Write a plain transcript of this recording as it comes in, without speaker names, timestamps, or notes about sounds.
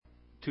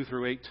2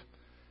 through 8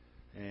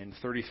 and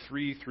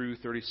 33 through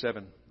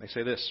 37. They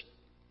say this.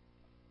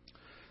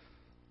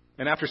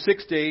 And after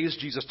 6 days,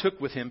 Jesus took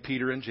with him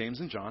Peter and James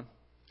and John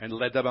and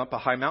led them up a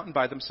high mountain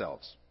by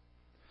themselves.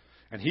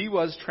 And he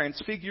was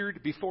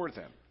transfigured before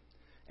them,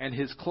 and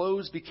his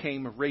clothes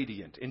became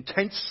radiant,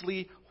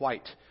 intensely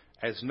white,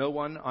 as no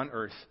one on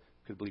earth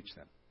could bleach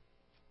them.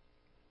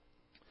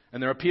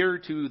 And there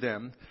appeared to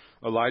them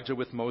Elijah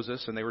with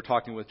Moses, and they were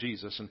talking with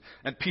Jesus.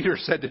 And Peter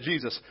said to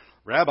Jesus,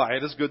 Rabbi,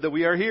 it is good that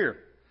we are here.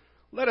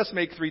 Let us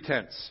make 3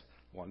 tents,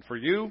 one for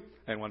you,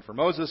 and one for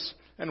Moses,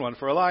 and one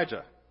for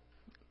Elijah.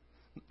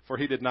 For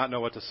he did not know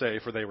what to say,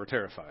 for they were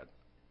terrified.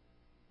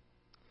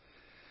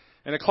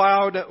 And a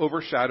cloud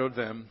overshadowed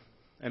them,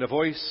 and a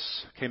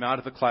voice came out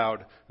of the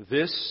cloud,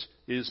 This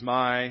is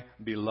my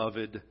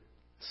beloved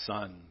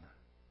Son.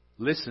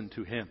 Listen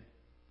to him.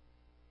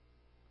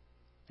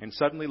 And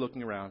suddenly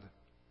looking around,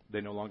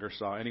 they no longer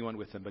saw anyone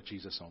with them but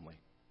Jesus only.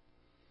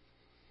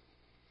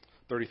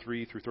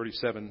 33 through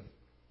 37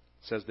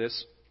 says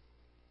this.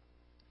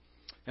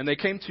 And they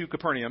came to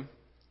Capernaum,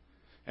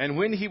 and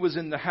when he was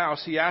in the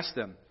house, he asked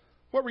them,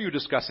 What were you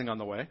discussing on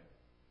the way?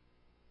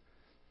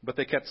 But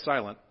they kept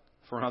silent,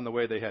 for on the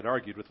way they had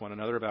argued with one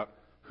another about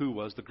who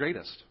was the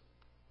greatest.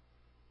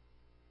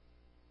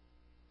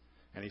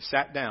 And he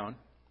sat down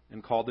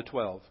and called the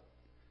 12,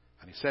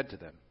 and he said to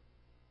them,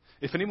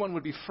 If anyone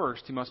would be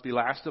first, he must be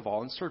last of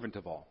all and servant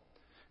of all.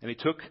 And he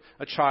took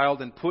a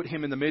child and put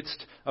him in the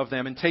midst of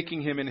them, and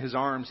taking him in his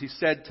arms, he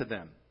said to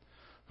them,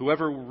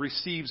 Whoever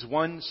receives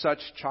one such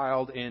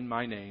child in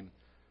my name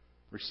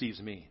receives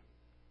me.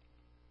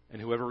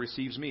 And whoever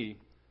receives me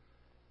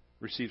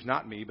receives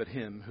not me, but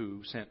him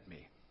who sent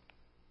me.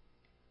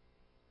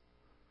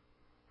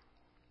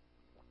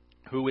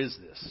 Who is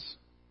this?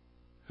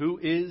 Who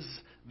is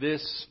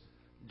this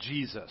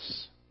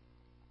Jesus?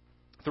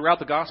 Throughout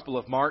the Gospel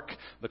of Mark,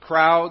 the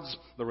crowds,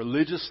 the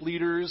religious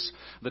leaders,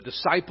 the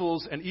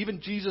disciples, and even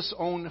Jesus'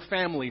 own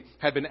family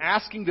had been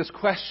asking this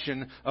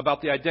question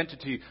about the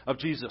identity of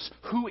Jesus.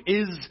 Who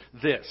is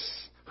this?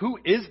 Who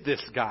is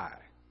this guy?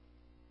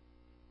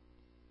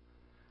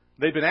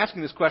 They've been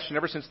asking this question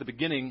ever since the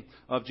beginning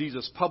of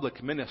Jesus'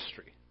 public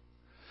ministry.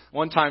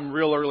 One time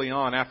real early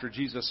on, after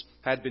Jesus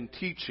had been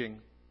teaching,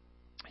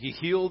 he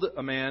healed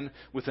a man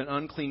with an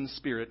unclean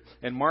spirit.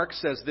 And Mark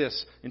says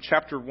this in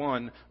chapter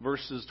 1,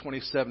 verses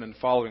 27 and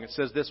following. It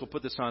says this, we'll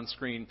put this on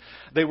screen.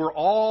 They were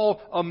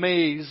all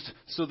amazed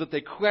so that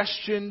they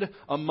questioned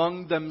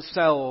among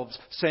themselves,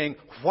 saying,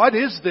 What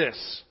is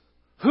this?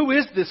 Who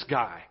is this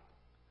guy?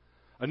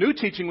 A new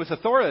teaching with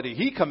authority.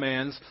 He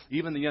commands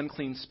even the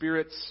unclean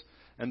spirits,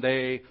 and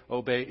they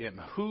obey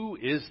him. Who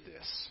is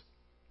this?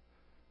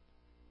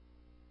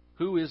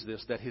 Who is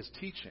this that his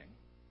teaching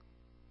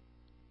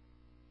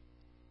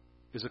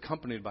is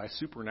accompanied by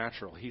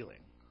supernatural healing?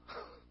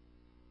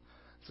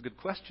 It's a good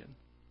question.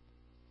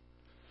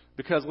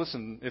 Because,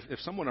 listen, if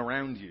someone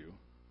around you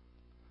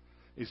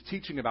is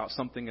teaching about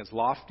something as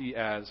lofty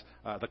as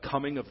the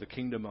coming of the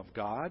kingdom of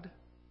God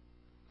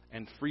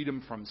and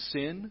freedom from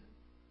sin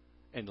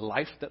and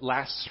life that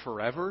lasts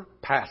forever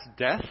past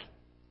death,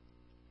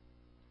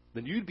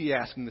 then you'd be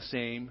asking the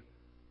same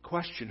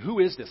question. Who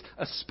is this?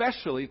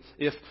 Especially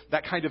if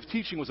that kind of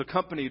teaching was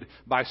accompanied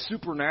by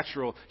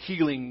supernatural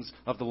healings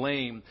of the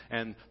lame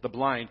and the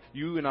blind.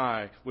 You and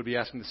I would be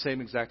asking the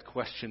same exact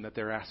question that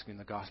they're asking in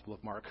the Gospel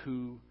of Mark.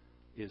 Who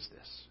is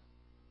this?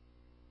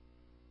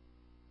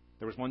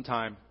 There was one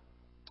time,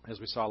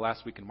 as we saw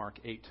last week in Mark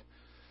 8,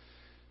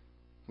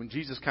 when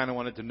Jesus kind of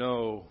wanted to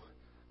know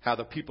how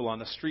the people on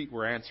the street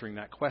were answering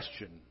that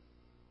question.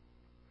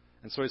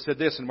 And so he said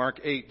this in Mark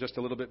 8, just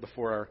a little bit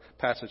before our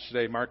passage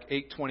today, Mark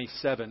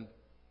 8:27. In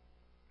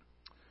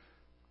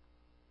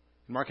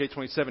Mark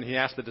 8:27, he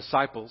asked the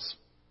disciples,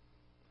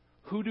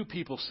 Who do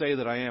people say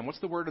that I am?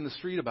 What's the word on the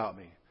street about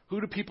me? Who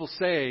do people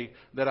say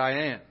that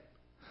I am?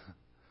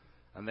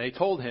 And they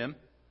told him,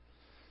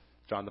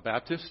 John the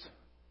Baptist,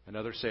 and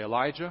others say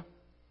Elijah,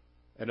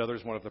 and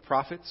others one of the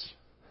prophets.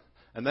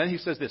 And then he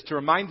says this, to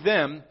remind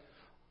them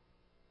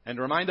and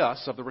to remind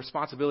us of the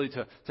responsibility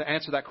to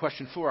answer that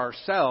question for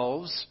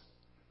ourselves.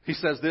 He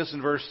says this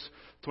in verse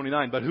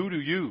 29, But who do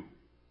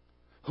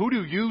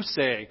you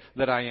say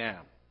that I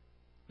am?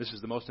 This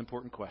is the most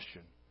important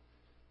question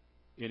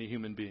any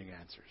human being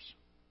answers.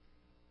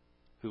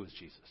 Who is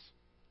Jesus?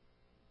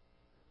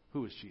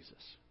 Who is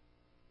Jesus?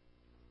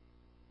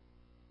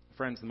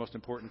 Friends, the most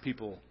important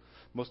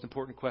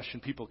question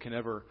people can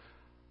ever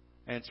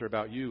answer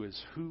about you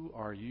is, who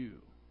are you?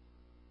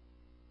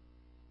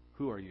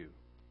 Who are you?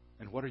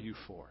 And what are you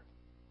for?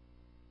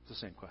 It's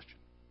the same question.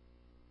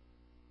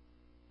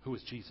 Who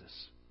is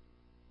Jesus?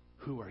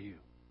 Who are you?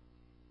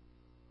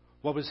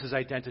 What was his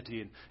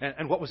identity?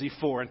 And what was he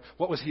for? And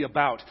what was he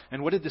about?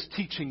 And what did this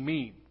teaching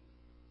mean?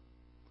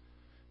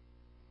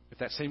 If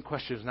that same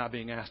question is not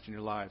being asked in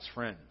your lives,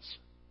 friends,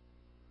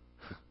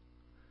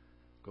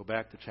 go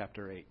back to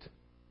chapter 8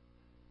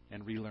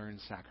 and relearn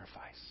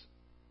sacrifice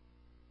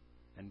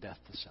and death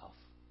to self.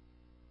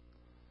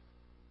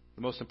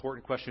 The most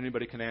important question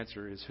anybody can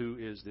answer is, who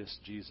is this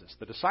Jesus?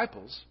 The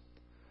disciples,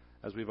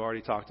 as we've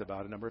already talked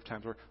about a number of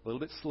times, were a little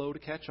bit slow to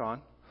catch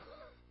on.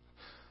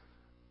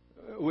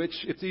 Which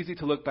it's easy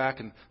to look back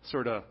and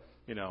sort of,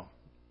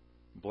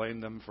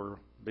 blame them for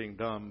being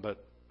dumb.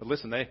 But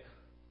listen, they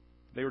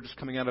were just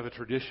coming out of a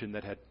tradition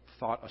that had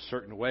thought a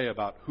certain way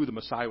about who the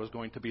Messiah was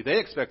going to be. They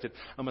expected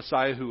a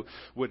Messiah who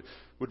would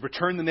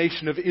return the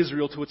nation of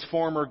Israel to its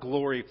former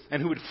glory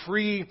and who would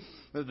free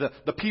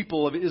the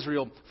people of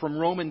Israel from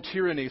Roman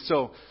tyranny.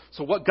 So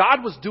what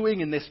God was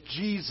doing in this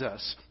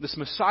Jesus, this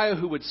Messiah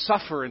who would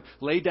suffer and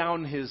lay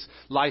down his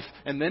life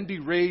and then be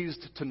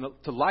raised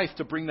to life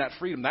to bring that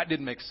freedom, that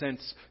didn't make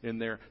sense in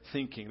their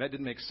thinking. That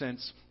didn't make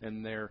sense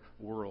in their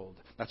world.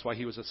 That's why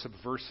he was a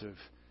subversive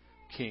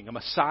king. A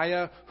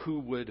Messiah who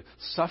would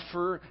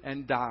suffer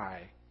and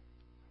die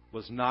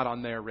was not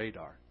on their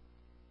radar.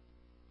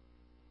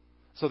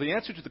 So the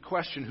answer to the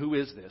question, who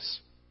is this?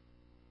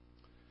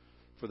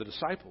 For the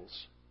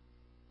disciples,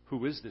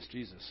 who is this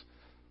Jesus?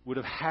 Would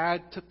have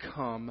had to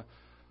come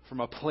from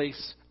a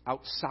place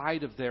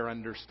outside of their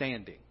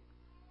understanding.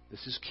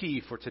 This is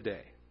key for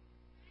today.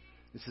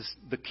 This is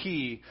the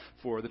key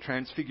for the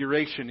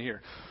transfiguration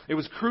here. It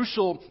was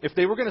crucial, if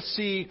they were going to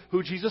see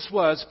who Jesus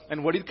was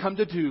and what he'd come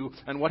to do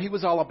and what he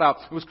was all about,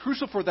 it was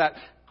crucial for that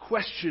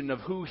question of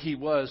who he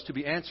was to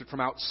be answered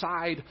from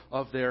outside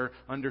of their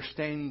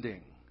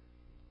understanding.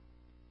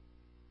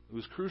 It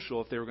was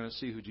crucial if they were going to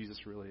see who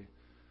Jesus really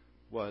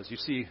was. You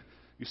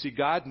see,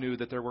 God knew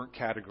that there weren't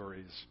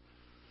categories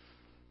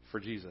for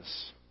Jesus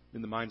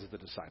in the minds of the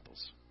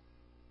disciples.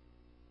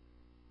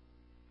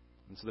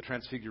 And so the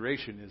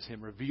transfiguration is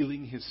him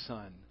revealing his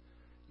Son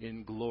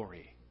in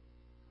glory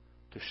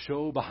to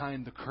show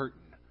behind the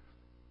curtain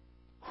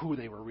who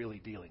they were really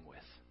dealing with.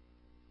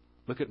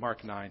 Look at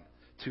Mark 9,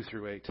 2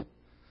 through 8.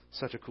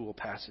 Such a cool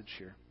passage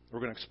here. We're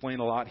going to explain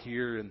a lot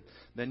here and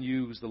then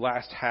use the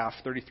last half,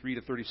 33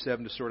 to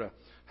 37, to sort of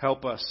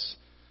help us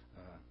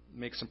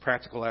make some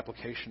practical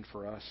application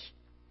for us.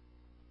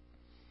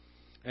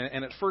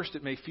 And at first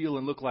it may feel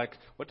and look like,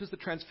 what does the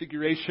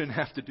transfiguration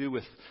have to do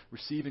with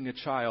receiving a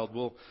child?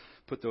 We'll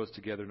put those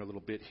together in a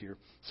little bit here. It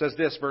says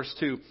this, verse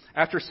 2,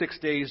 after 6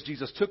 days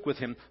Jesus took with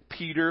him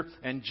Peter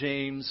and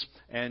James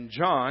and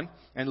John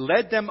and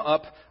led them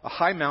up a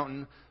high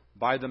mountain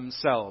by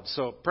themselves.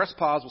 So press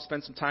pause. We'll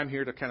spend some time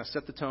here to kind of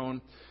set the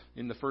tone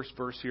in the first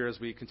verse here as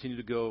we continue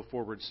to go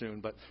forward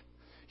soon. But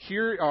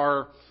here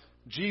are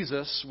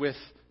Jesus with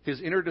his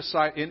inner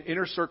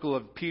circle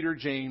of Peter,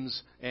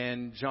 James,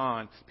 and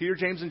John. Peter,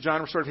 James, and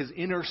John were sort of his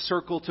inner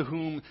circle to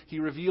whom he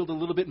revealed a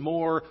little bit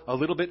more a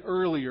little bit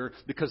earlier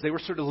because they were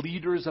sort of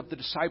leaders of the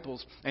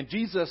disciples. And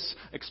Jesus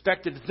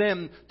expected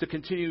them to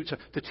continue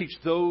to teach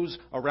those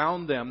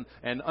around them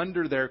and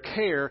under their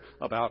care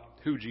about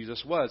who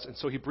Jesus was. And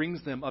so he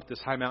brings them up this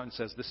high mountain and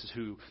says, this is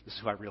who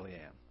I really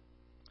am.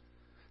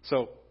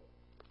 So,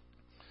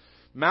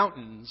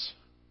 mountains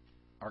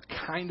are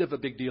kind of a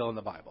big deal in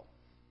the Bible.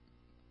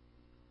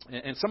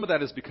 And some of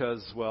that is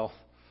because, well,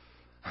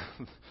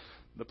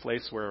 the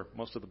place where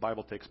most of the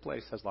Bible takes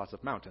place has lots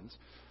of mountains.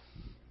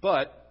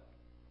 But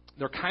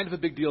they're kind of a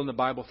big deal in the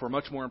Bible for a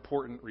much more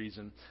important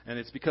reason. And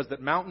it's because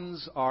that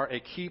mountains are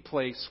a key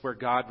place where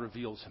God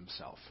reveals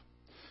himself.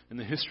 In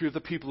the history of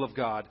the people of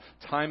God,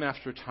 time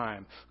after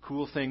time,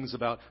 cool things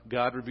about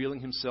God revealing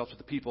himself to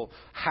the people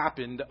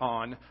happened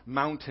on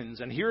mountains.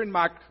 And here in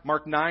Mark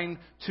 9,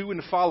 2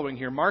 and following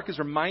here, Mark is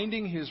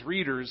reminding his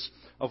readers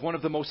of one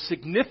of the most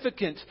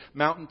significant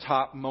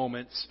mountaintop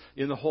moments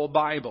in the whole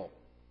Bible.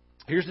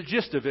 Here's the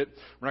gist of it.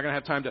 We're not going to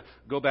have time to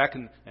go back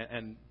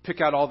and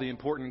pick out all the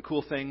important and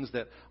cool things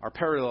that are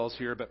parallels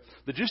here. But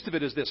the gist of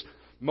it is this.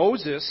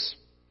 Moses,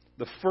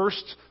 the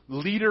first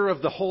leader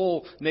of the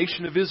whole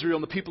nation of Israel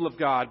and the people of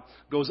God,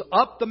 goes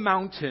up the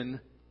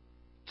mountain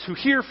to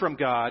hear from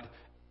God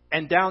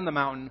and down the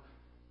mountain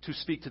to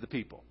speak to the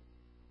people.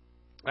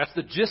 That's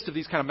the gist of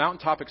these kind of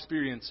mountaintop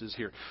experiences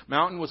here.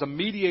 Mountain was a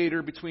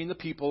mediator between the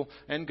people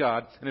and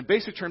God. And in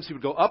basic terms, he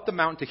would go up the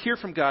mountain to hear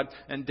from God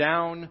and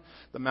down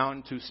the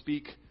mountain to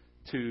speak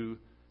to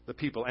the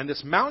people. And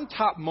this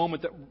mountaintop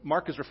moment that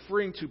Mark is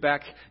referring to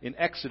back in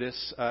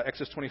Exodus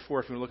 24, if you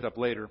want to look it up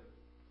later,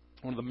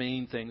 one of the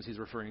main things he's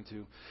referring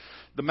to.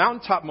 The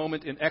mountaintop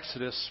moment in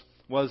Exodus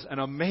was an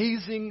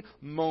amazing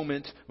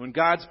moment when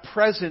God's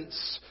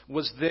presence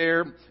was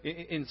there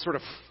in sort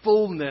of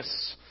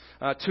fullness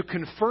to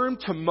confirm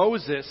to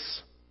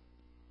Moses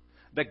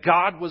that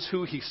God was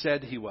who he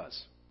said he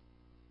was.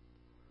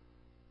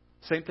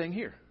 Same thing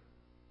here.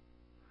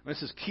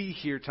 This is key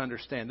here to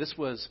understand. This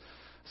was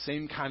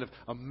same kind of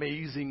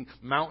amazing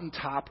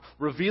mountaintop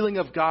revealing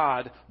of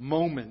God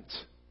moment.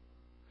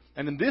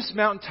 And in this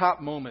mountaintop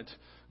moment,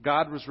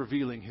 God was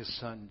revealing his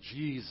Son,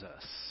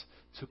 Jesus,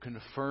 to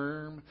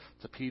confirm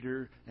to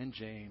Peter and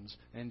James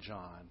and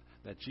John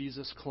that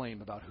Jesus'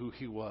 claim about who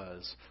he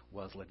was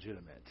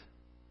legitimate.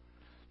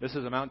 This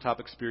is a mountaintop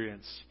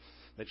experience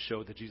that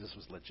showed that Jesus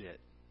was legit.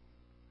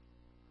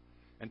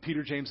 And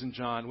Peter, James, and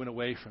John went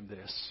away from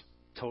this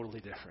totally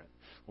different.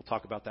 We'll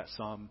talk about that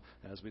some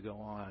as we go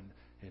on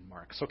in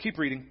Mark. So keep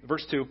reading.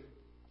 Verse 2.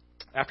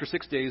 After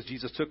 6 days,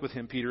 Jesus took with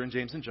him Peter and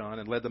James and John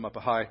and led them up a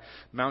high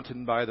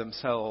mountain by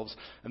themselves.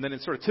 And then in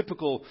sort of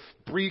typical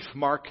brief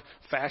Mark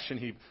fashion,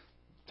 he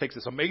takes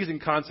this amazing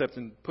concept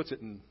and puts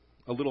it in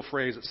a little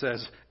phrase. It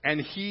says,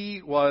 and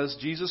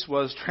Jesus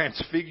was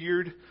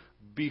transfigured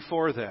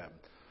before them.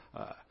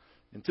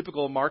 In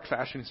typical Mark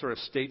fashion, he sort of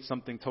states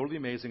something totally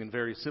amazing in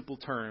very simple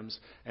terms.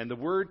 And the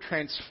word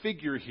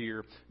transfigure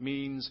here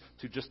means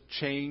to just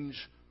change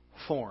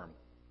form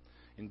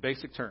in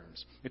basic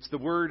terms. It's the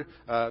word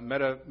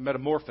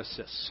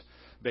metamorphosis,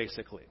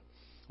 basically,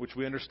 which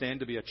we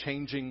understand to be a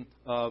changing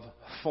of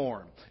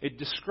form. It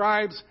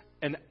describes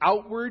an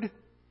outward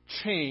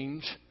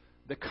change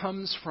that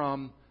comes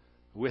from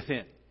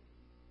within.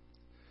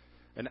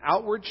 An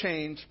outward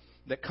change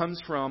that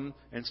comes from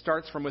and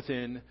starts from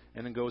within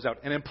and then goes out,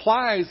 and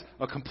implies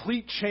a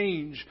complete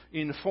change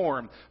in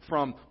form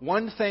from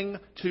one thing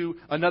to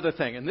another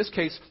thing. In this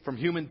case, from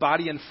human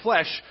body and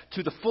flesh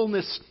to the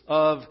fullness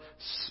of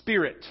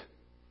spirit.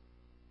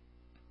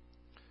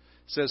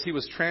 It says he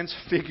was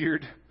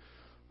transfigured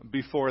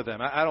before them.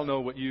 I don't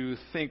know what you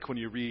think when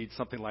you read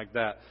something like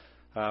that,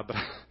 but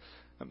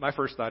my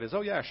first thought is,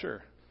 oh yeah,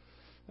 sure.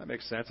 That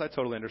makes sense. I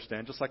totally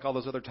understand. Just like all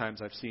those other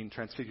times I've seen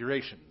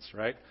transfigurations,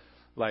 right?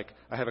 Like,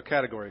 I have a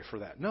category for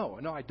that. No,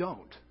 I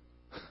don't.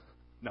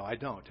 No, I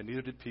don't. And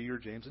neither did Peter,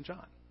 James, and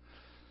John.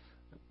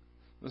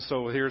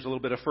 So here's a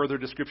little bit of further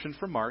description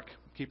from Mark.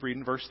 Keep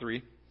reading verse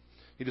 3.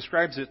 He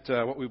describes it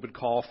what we would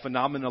call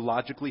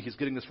phenomenologically. He's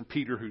getting this from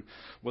Peter, who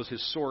was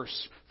his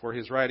source for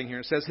his writing here.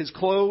 It says, his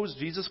clothes,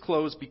 Jesus'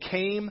 clothes,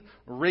 became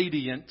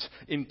radiant,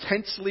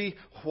 intensely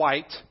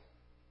white,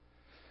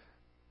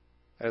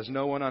 as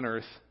no one on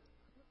earth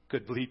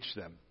could bleach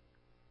them.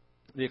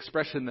 The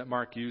expression that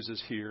Mark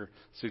uses here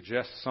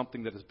suggests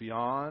something that is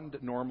beyond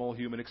normal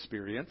human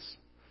experience.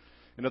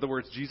 In other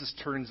words, Jesus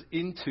turns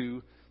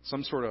into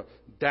some sort of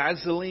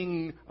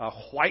dazzling,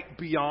 white,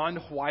 beyond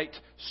white,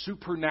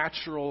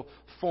 supernatural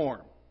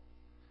form.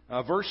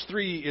 Verse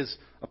 3 is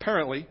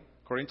apparently,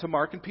 according to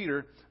Mark and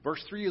Peter,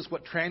 verse 3 is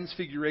what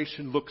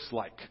transfiguration looks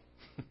like.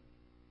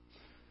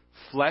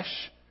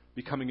 Flesh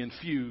becoming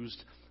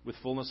infused with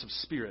fullness of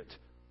spirit.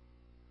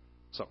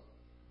 So,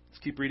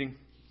 let's keep reading.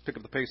 Pick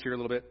up the pace here a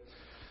little bit.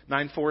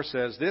 9:4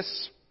 says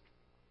this,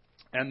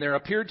 and there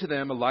appeared to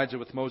them Elijah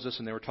with Moses,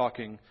 and they were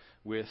talking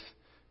with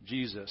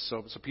Jesus.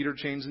 So Peter,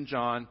 James, and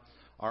John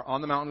are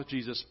on the mountain with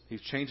Jesus.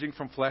 He's changing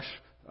from flesh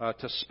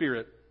to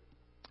spirit.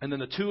 And then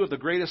the two of the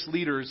greatest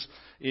leaders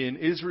in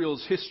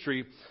Israel's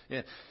history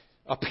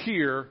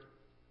appear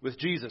with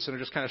Jesus and are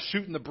just kind of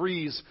shooting the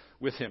breeze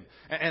with him.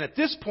 And at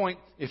this point,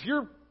 if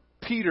you're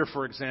Peter,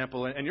 for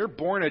example, and you're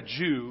born a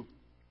Jew,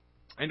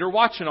 and you're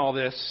watching all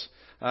this,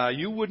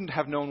 you wouldn't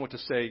have known what to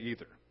say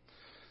either.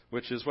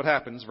 Which is what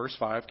happens, verse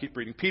 5, keep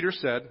reading. Peter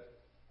said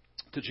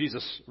to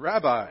Jesus,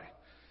 Rabbi,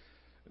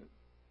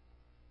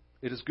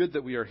 it is good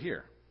that we are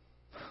here.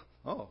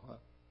 Oh,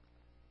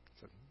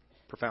 that's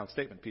a profound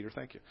statement, Peter,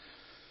 thank you.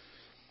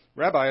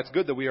 Rabbi, it's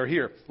good that we are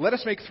here. Let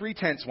us make 3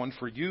 tents, one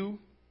for you,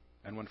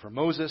 and one for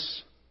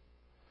Moses,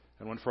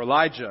 and one for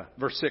Elijah.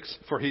 Verse 6,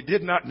 for he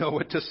did not know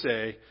what to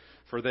say,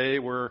 for they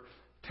were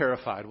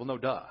terrified. Well, no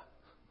duh.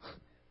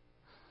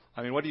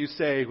 I mean, what do you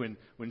say when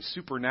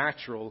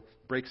supernatural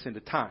breaks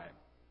into time?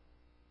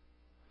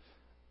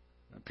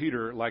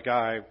 Peter, like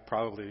I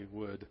probably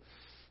would,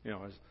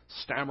 is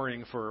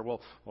stammering for,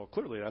 well,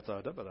 clearly that's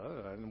a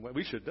da-da-da, and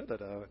we should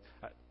da-da-da.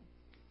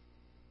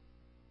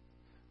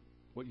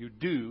 What you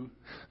do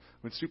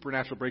when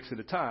supernatural breaks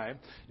into time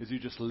is you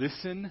just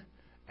listen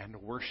and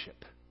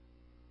worship.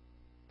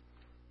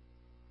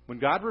 When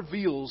God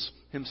reveals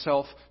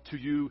himself to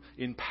you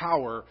in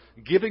power,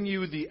 giving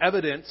you the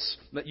evidence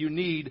that you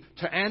need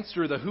to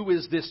answer the who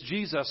is this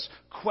Jesus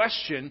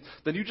question,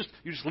 then you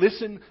just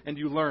listen and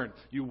you learn.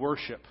 You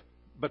worship.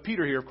 But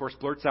Peter here, of course,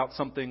 blurts out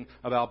something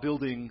about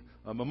building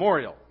a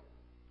memorial,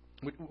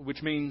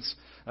 which means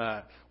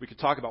we could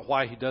talk about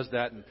why he does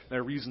that, and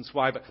there are reasons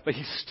why, but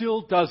he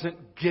still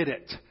doesn't get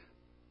it.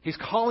 He's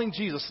calling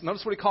Jesus.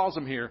 Notice what he calls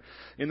him here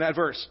in that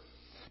verse.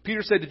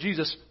 Peter said to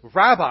Jesus,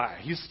 Rabbi.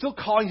 He's still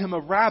calling him a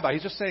rabbi.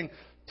 He's just saying,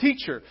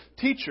 teacher,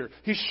 teacher.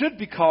 He should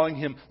be calling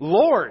him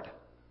Lord.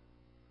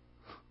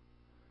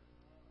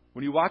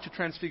 When you watch a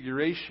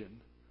transfiguration,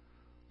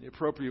 the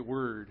appropriate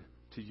word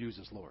to use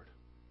is Lord.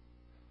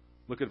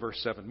 Look at verse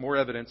 7. More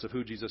evidence of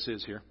who Jesus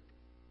is here.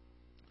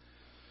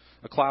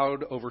 A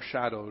cloud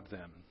overshadowed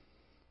them.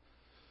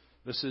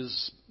 This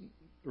is,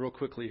 real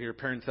quickly here,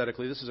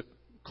 parenthetically, this is a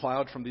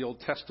cloud from the Old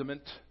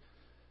Testament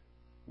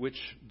which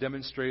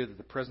demonstrated that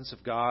the presence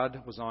of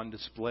God was on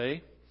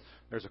display.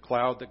 There's a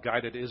cloud that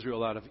guided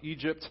Israel out of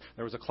Egypt.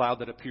 There was a cloud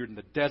that appeared in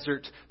the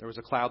desert. There was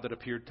a cloud that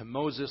appeared to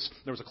Moses.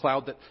 There was a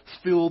cloud that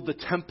filled the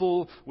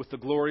temple with the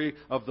glory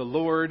of the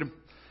Lord.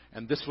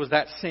 And this was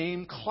that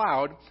same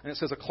cloud. And it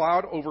says a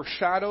cloud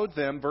overshadowed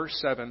them, verse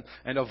 7.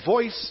 And a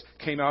voice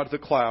came out of the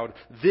cloud.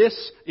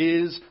 This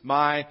is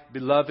my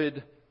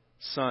beloved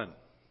Son.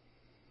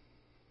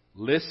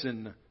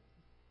 Listen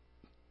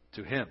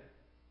to him.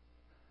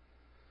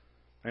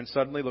 And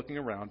suddenly looking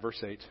around,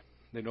 verse 8,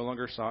 they no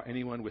longer saw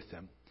anyone with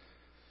them,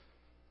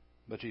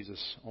 but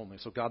Jesus only.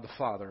 So God the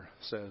Father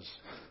says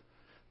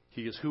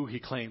he is who he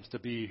claims to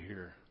be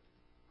here.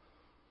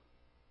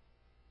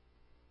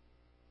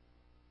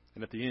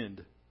 And at the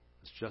end,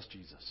 it's just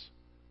Jesus.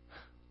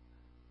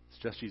 It's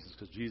just Jesus,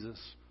 because Jesus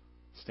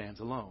stands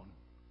alone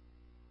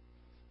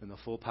in the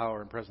full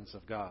power and presence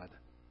of God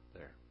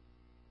there.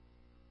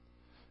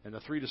 And the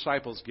three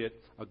disciples get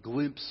a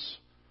glimpse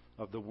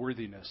of the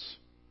worthiness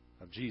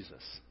of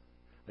Jesus.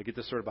 They get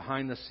this sort of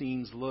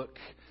behind-the-scenes look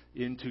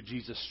into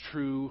Jesus'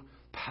 true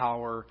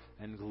power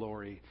and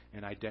glory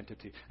and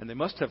identity. And they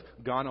must have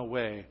gone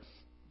away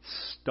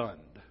stunned.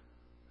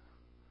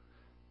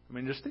 I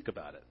mean, just think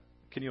about it.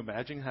 Can you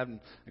imagine having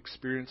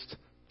experienced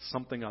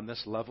something on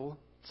this level?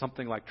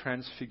 Something like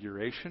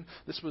transfiguration?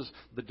 This was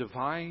the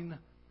divine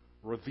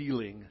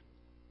revealing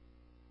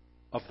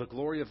of the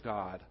glory of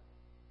God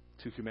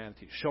to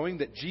humanity, showing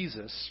that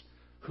Jesus,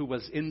 who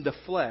was in the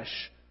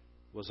flesh,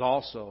 was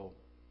also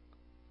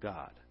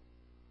God.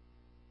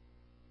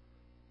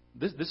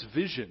 This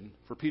vision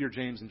for Peter,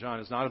 James, and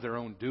John is not of their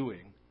own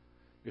doing.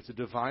 It's a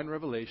divine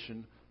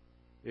revelation.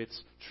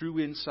 It's true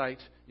insight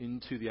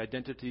into the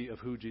identity of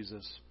who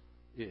Jesus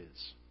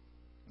is.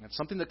 And it's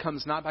something that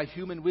comes not by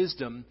human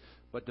wisdom,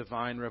 but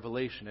divine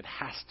revelation. It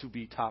has to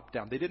be top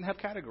down. They didn't have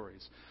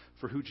categories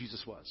for who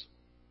Jesus was.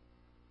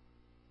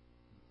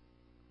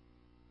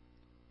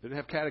 They didn't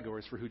have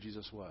categories for who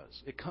Jesus was.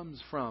 It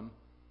comes from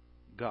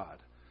God,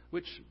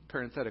 which,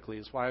 parenthetically,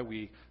 is why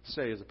we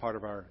say as a part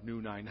of our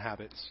new 9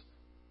 habits,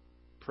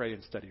 pray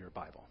and study your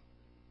Bible.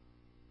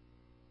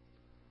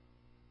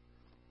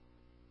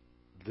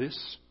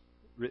 This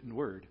written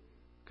word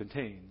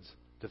contains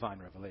divine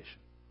revelation.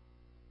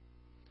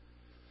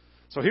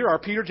 So here are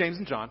Peter, James,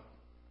 and John,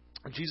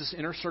 Jesus'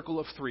 inner circle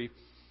of 3,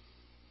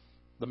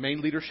 the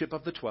main leadership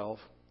of the 12,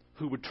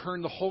 who would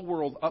turn the whole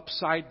world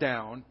upside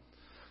down.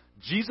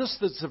 Jesus,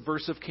 the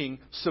subversive king,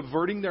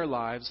 subverting their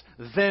lives,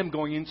 them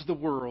going into the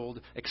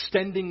world,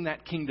 extending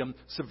that kingdom,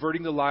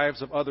 subverting the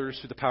lives of others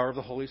through the power of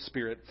the Holy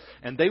Spirit.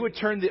 And they would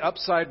turn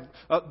upside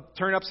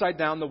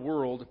down the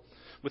world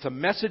with a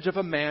message of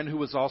a man who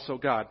was also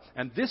God.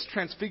 And this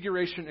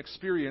transfiguration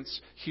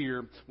experience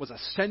here was a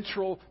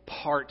central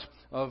part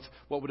of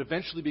what would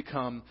eventually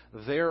become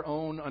their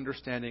own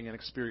understanding and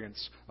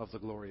experience of the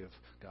glory of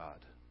God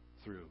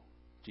through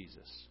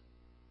Jesus.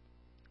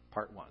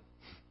 Part 1.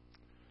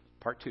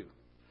 Part 2.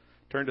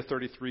 Turn to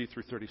 33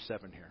 through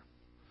 37 here.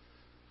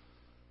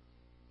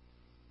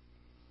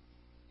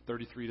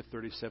 33 to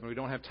 37. We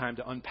don't have time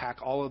to unpack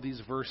all of these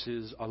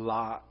verses a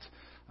lot,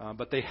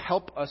 but they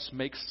help us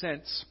make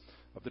sense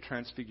of the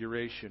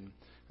transfiguration,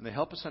 and they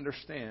help us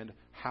understand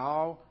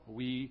how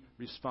we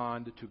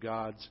respond to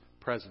God's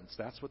presence.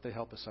 That's what they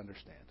help us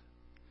understand.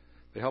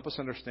 They help us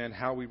understand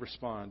how we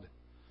respond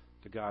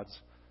to God's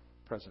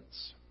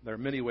presence. There are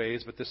many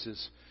ways, but this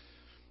is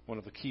one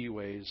of the key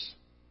ways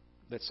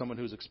that someone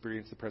who's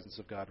experienced the presence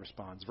of God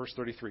responds. Verse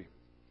 33.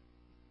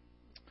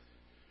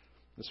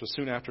 This was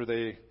soon after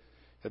they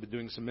had been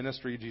doing some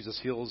ministry. Jesus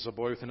heals a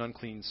boy with an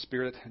unclean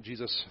spirit.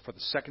 Jesus, for the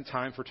second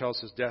time, foretells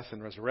his death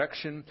and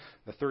resurrection.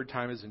 The third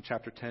time is in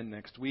chapter 10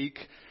 next week.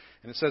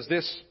 And it says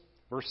this,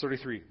 verse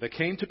 33. They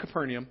came to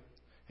Capernaum,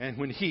 and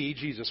when he,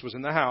 Jesus, was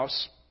in the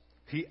house,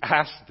 he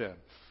asked them.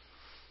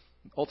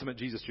 Ultimate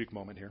Jesus juke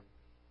moment here.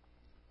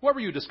 What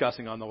were you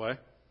discussing on the way?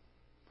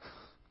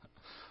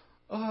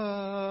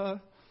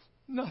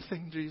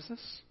 Nothing,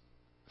 Jesus.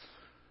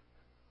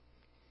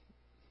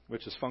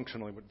 Which is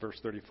functionally what verse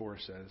 34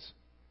 says.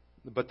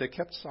 But they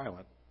kept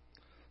silent,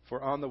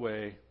 for on the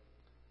way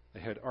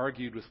they had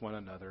argued with one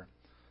another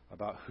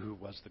about who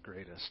was the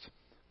greatest.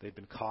 They'd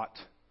been caught,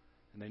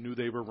 and they knew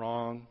they were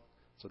wrong,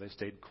 so they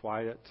stayed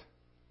quiet.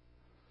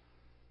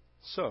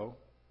 So,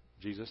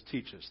 Jesus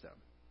teaches them.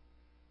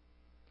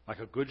 Like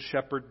a good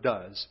shepherd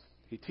does,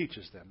 he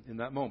teaches them in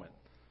that moment.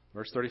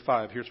 Verse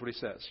 35, here's what he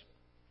says.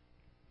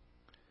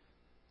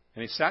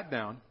 And he sat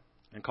down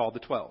and called the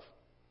 12.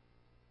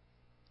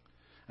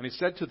 And he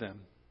said to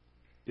them,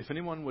 if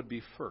anyone would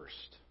be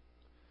first,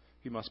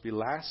 he must be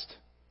last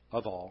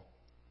of all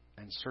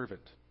and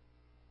servant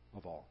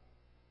of all.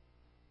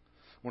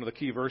 One of the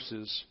key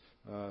verses,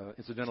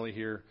 incidentally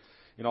here,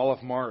 in all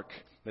of Mark,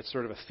 that's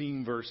sort of a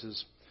theme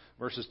verses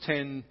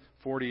 10,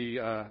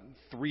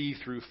 43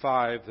 through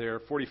 5 there.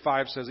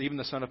 45 says, even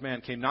the Son of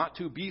Man came not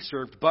to be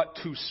served, but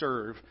to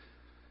serve,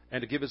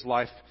 and to give his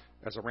life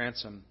as a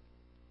ransom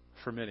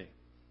for many.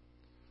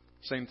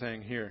 Same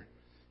thing here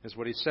is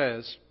what he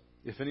says.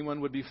 If anyone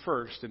would be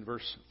first, in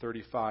verse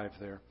 35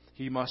 there,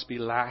 he must be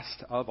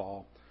last of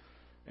all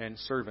and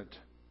servant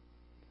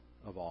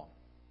of all.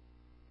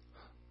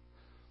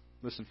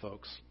 Listen,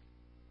 folks,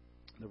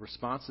 the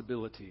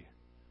responsibility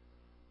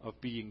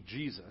of being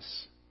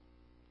Jesus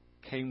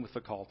came with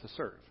the call to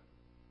serve.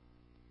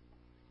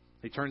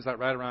 He turns that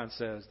right around and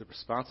says the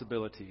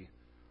responsibility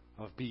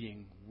of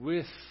being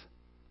with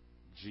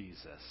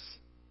Jesus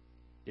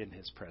in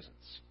his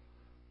presence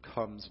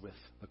comes with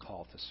the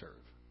call to serve.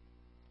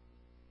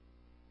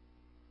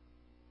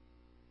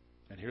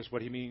 And here's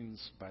what he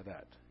means by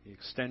that. He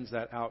extends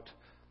that out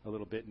a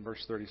little bit in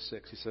verse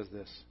 36. He says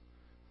this.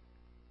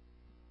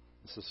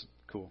 This is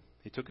cool.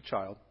 He took a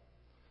child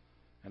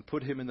and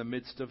put him in the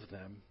midst of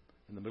them,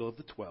 in the middle of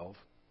the 12.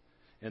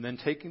 And then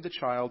taking the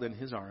child in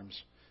his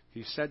arms,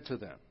 he said to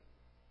them,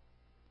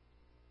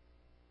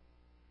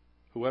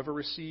 "Whoever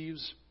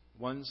receives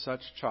one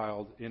such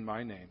child in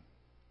my name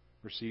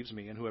receives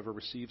me, and whoever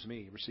receives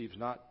me receives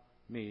not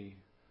me,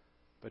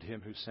 but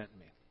him who sent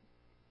me."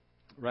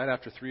 Right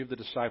after 3 of the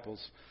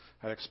disciples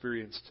had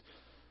experienced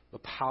the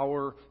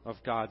power of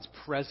God's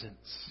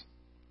presence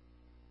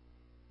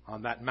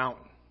on that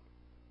mountain,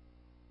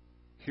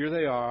 here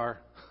they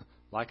are,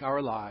 like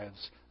our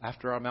lives,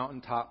 after our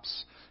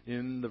mountaintops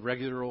in the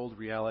regular old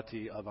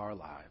reality of our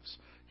lives.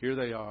 Here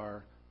they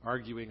are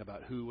arguing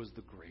about who was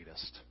the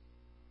greatest.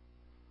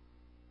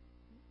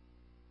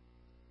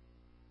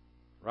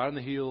 Right on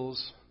the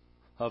heels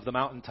of the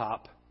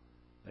mountaintop,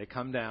 they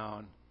come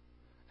down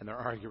and they're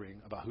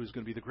arguing about who's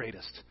going to be the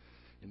greatest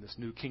in this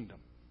new kingdom.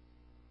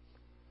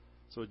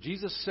 So what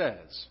Jesus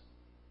says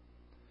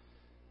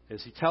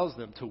is he tells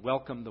them to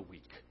welcome the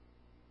weak.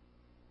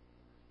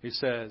 He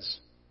says,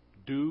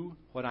 do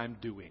what I'm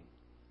doing.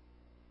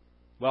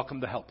 Welcome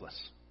the helpless.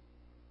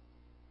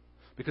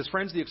 Because,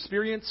 friends, the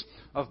experience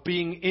of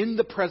being in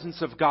the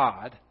presence of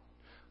God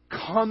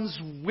comes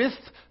with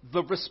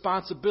the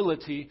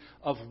responsibility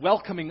of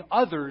welcoming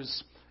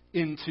others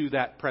into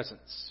that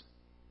presence.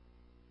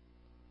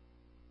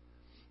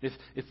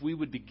 If we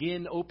would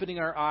begin opening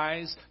our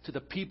eyes to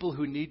the people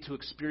who need to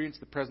experience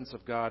the presence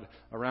of God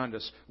around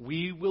us,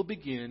 we will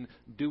begin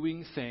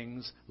doing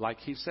things,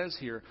 like he says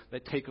here,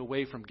 that take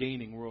away from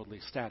gaining worldly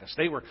status.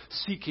 They were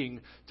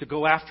seeking to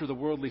go after the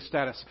worldly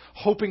status,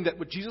 hoping that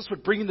what Jesus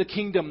would bring in the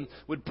kingdom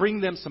would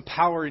bring them some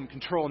power and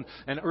control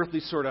and earthly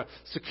sort of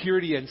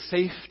security and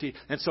safety.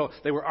 And so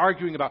they were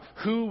arguing about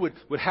who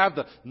would have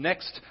the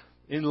next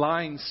in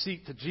line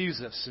seat to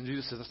Jesus. And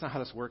Jesus says, that's not how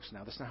this works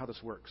now. That's not how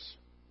this works.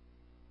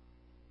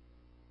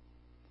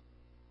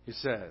 He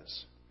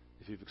says,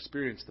 if you've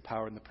experienced the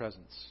power and the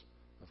presence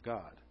of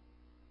God,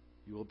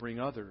 you will bring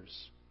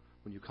others,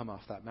 when you come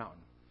off that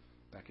mountain,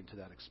 back into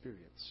that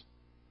experience.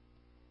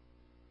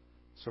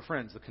 So,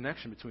 friends, the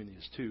connection between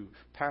these two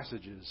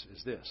passages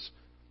is this: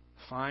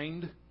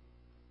 find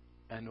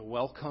and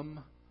welcome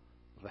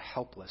the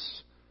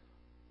helpless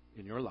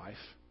in your life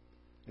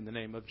in the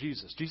name of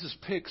Jesus. Jesus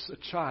picks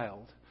a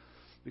child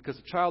because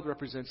a child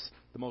represents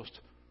the most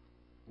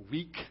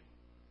weak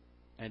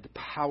and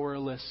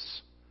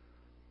powerless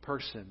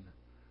person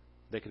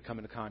they could come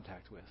into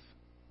contact with.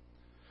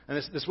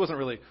 And this wasn't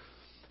really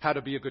how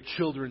to be a good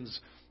children's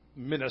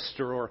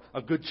minister or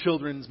a good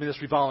children's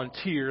ministry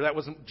volunteer. That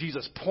wasn't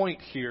Jesus'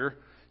 point here.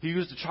 He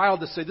used a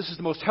child to say, this is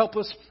the most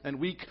helpless and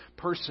weak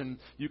person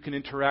you can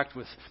interact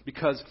with,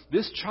 because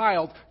this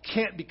child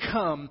can't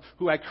become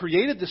who I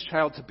created this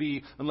child to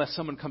be unless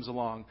someone comes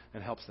along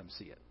and helps them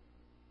see it.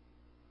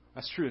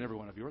 That's true in every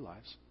one of your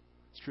lives.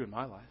 It's true in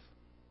my life.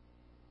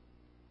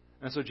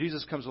 And so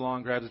Jesus comes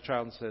along, grabs the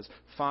child and says,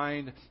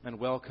 find and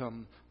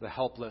welcome the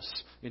helpless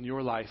in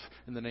your life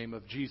in the name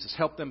of Jesus.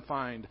 Help them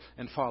find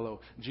and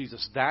follow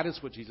Jesus. That is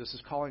what Jesus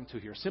is calling to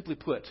here. Simply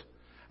put,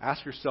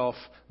 ask yourself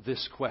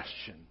this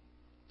question.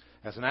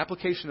 As an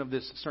application of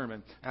this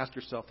sermon, ask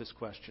yourself this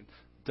question: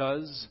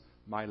 does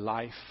my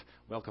life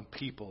welcome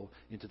people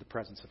into the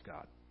presence of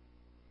God?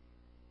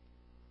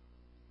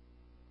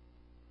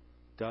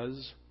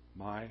 Does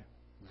my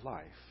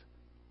life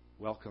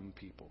welcome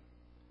people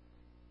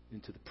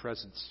into the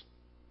presence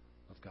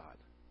of God?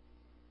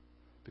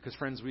 Because,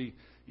 friends, we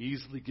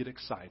easily get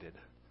excited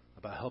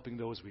about helping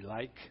those we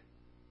like,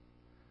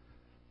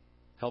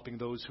 helping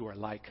those who are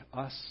like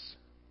us,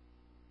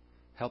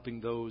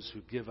 helping those who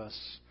give us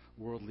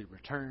worldly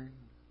return,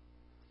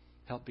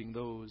 helping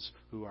those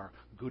who are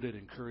good at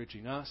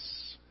encouraging us,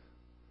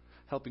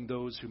 helping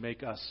those who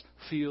make us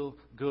feel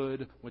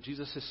good. What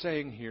Jesus is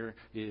saying here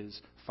is,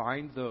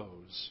 find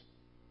those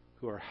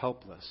who are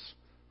helpless,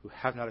 who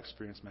have not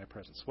experienced my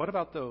presence. What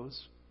about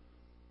those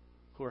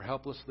who are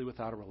helplessly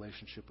without a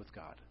relationship with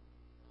God?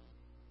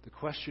 The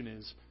question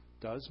is,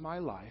 does my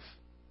life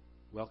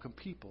welcome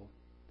people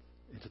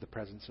into the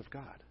presence of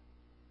God?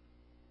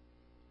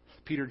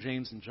 Peter,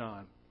 James, and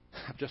John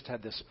have just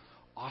had this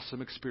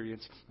awesome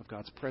experience of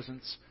God's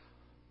presence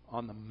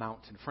on the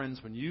mountain.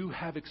 Friends, when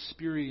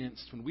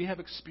we have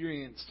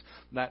experienced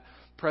that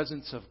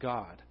presence of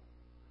God,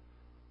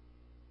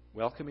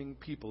 welcoming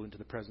people into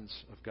the presence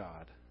of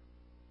God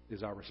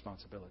is our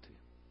responsibility.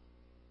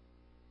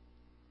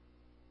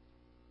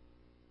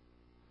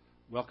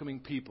 Welcoming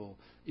people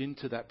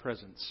into that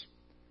presence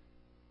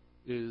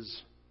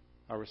is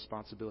our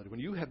responsibility.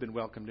 When you have been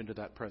welcomed into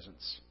that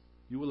presence,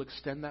 you will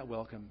extend that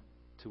welcome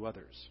to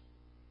others.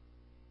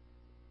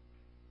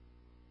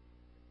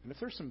 And if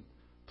there's some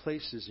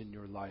places in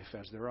your life,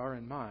 as there are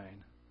in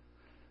mine,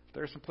 if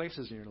there are some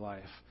places in your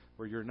life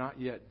where you're not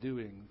yet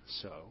doing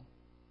so,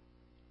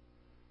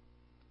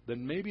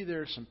 then maybe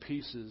there are some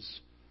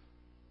pieces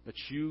that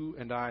you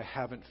and I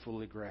haven't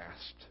fully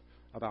grasped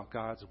about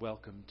God's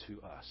welcome to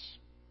us.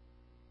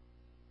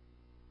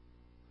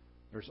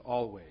 There's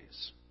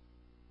always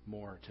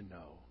more to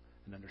know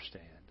and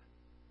understand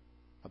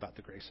about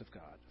the grace of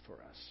God for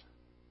us.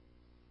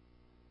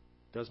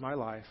 Does my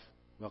life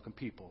welcome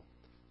people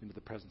into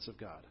the presence of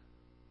God?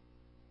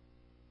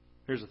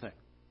 Here's the thing.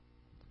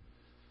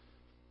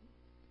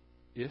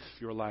 If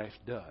your life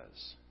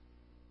does,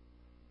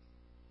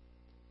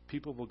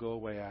 people will go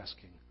away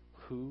asking,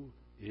 who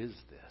is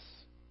this?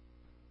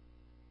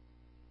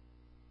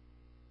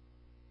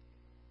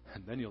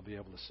 And then you'll be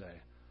able to say,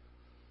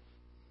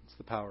 it's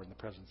the power and the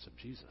presence of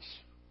Jesus.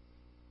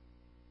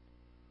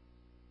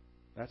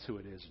 That's who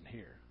it is in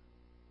here.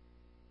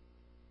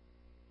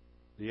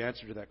 The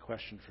answer to that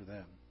question for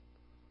them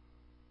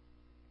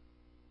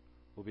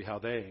will be how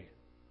they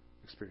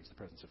experience the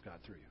presence of God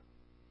through you.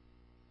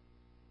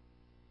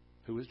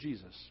 Who is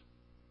Jesus?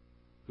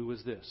 Who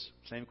is this?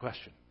 Same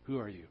question. Who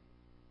are you?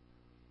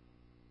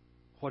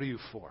 What are you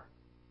for?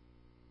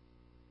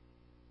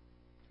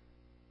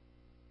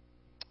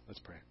 Let's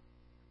pray.